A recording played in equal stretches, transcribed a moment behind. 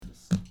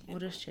We'll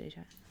just chitty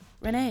chat.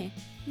 Renee.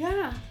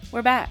 Yeah.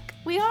 We're back.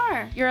 We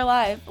are. You're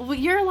alive. Well,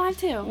 you're alive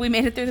too. We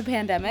made it through the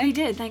pandemic. We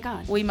did, thank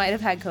God. We might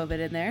have had COVID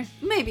in there.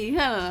 Maybe,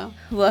 I don't know.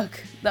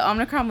 Look, the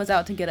Omicron was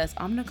out to get us.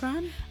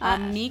 Omicron?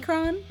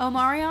 Omnicron?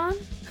 Omarion?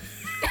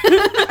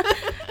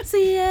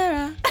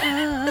 Sierra.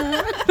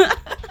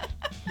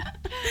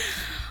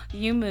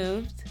 You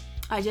moved.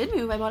 I did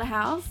move. I bought a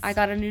house. I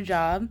got a new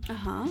job.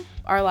 Uh-huh.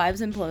 Our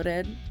lives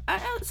imploded.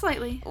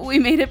 Slightly. We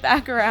made it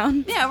back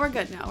around. Yeah, we're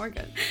good now. We're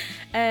good.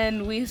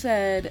 And we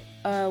said,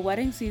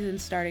 wedding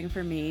season's starting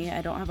for me.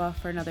 I don't have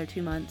off for another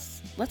 2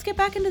 months. Let's get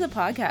back into the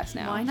podcast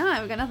now. Why not?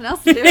 We've got nothing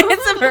else to do.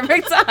 It's a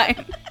perfect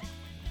time.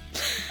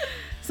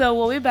 So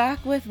we'll be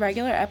back with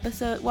regular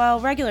episodes. Well,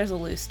 regular's a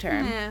loose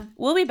term. Yeah.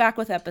 We'll be back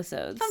with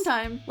episodes.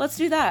 Sometime. Let's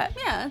do that.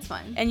 Yeah, that's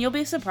fine. And you'll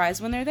be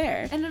surprised when they're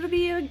there. And it'll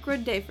be a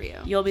good day for you.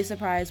 You'll be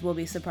surprised. We'll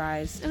be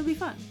surprised. It'll be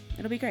fun.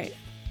 It'll be great.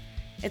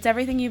 It's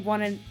everything you've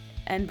wanted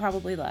and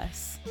probably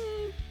less.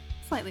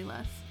 Slightly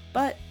less.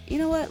 But you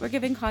know what? We're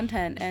giving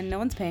content and no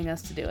one's paying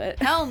us to do it.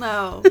 Hell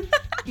no.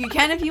 You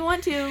can if you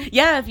want to.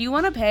 Yeah, if you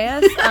want to pay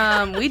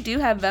us, we do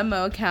have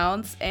Venmo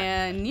accounts,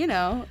 and you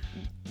know,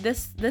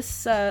 this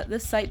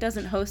site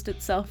doesn't host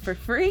itself for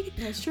free.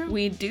 That's true.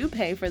 We do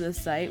pay for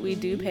this site. We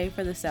do pay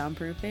for the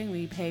soundproofing.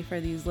 We pay for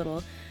these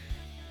little,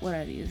 what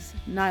are these?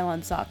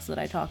 Nylon socks that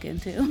I talk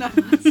into.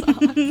 Nylon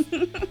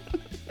socks.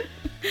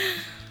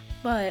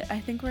 But I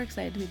think we're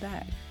excited to be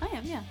back. I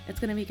am, yeah. It's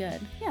gonna be good.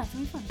 Yeah, it's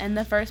gonna be fun. And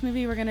the first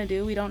movie we're gonna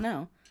do, we don't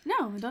know.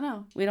 No, I don't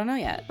know. We don't know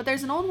yet. But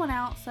there's an old one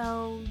out,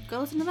 so go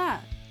listen to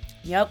that.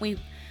 Yep, we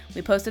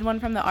posted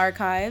one from the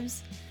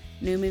archives.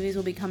 New movies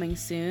will be coming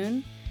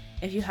soon.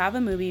 If you have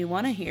a movie you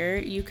want to hear,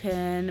 you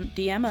can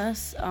DM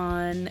us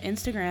on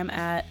Instagram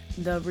at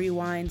the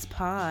Rewinds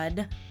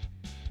Pod,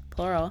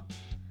 plural.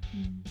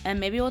 And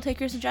maybe we'll take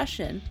your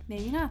suggestion.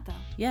 Maybe not, though.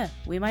 Yeah,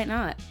 we might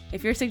not.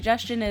 If your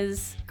suggestion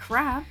is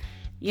crap,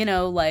 you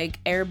know, like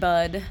Air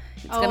Bud,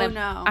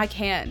 no, I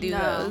can't do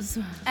those.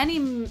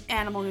 Any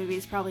animal movie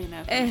is probably a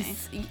no for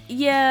me.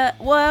 Yeah,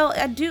 well,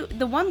 I do.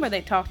 The one where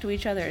they talk to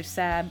each other is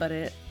sad, but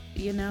it,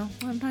 you know,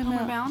 what I'm talking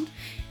Homeward about. Bound?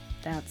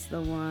 That's the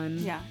one.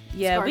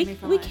 Yeah,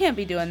 we can't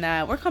be doing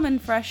that. We're coming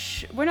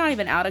fresh. We're not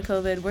even out of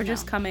COVID. We're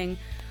just coming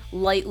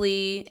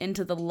lightly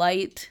into the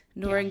light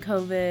during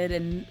COVID,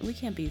 and we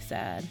can't be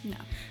sad. No.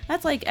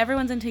 That's like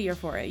everyone's into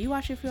Euphoria. You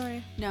watch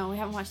Euphoria? No, we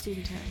haven't watched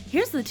season 2.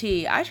 Here's the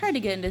tea. I tried to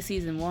get into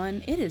season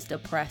 1. It is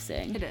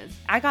depressing. It is.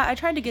 I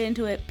tried to get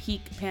into it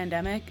peak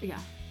pandemic. Yeah.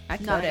 I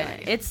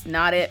couldn't. It's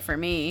not it for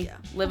me. Yeah.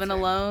 Living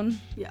alone.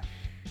 Yeah.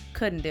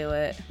 Couldn't do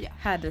it. Yeah.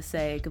 Had to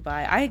say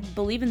goodbye. I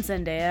believe in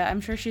Zendaya.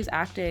 I'm sure she's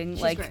acting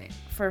great.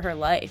 For her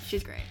life.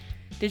 She's great.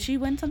 Did she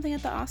win something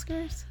at the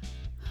Oscars?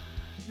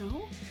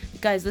 No.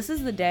 Guys, this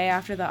is the day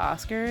after the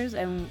Oscars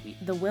and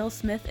the Will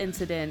Smith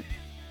incident.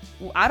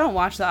 I don't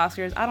watch the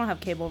Oscars. I don't have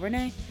cable,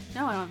 Renee.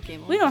 No, I don't have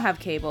cable. We don't have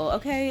cable,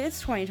 okay? It's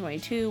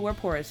 2022. We're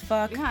poor as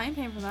fuck. Yeah, I ain't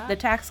paying for that. The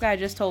tax guy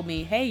just told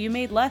me, hey, you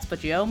made less,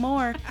 but you owe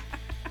more.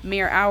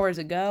 Mere hours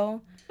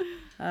ago.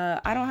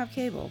 I don't have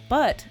cable.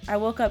 But I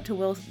woke up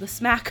to the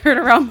smack heard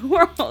around the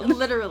world.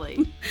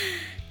 Literally.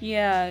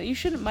 Yeah, you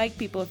shouldn't mic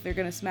people if they're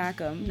going to smack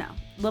them. No.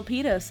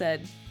 Lupita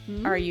said,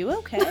 are you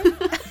okay?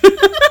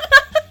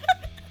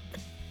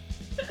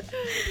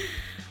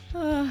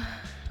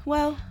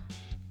 Well,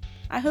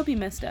 I hope you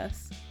missed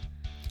us.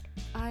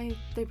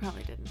 They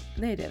probably didn't.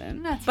 They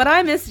didn't. That's but fine.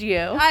 I missed you.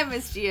 I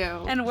missed you.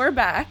 And we're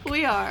back.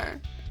 We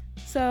are.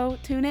 So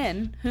tune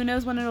in. Who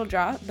knows when it'll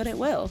drop, but it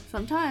will.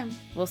 Sometime.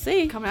 We'll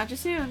see. Coming at you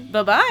soon.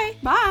 Bye-bye.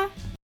 Bye.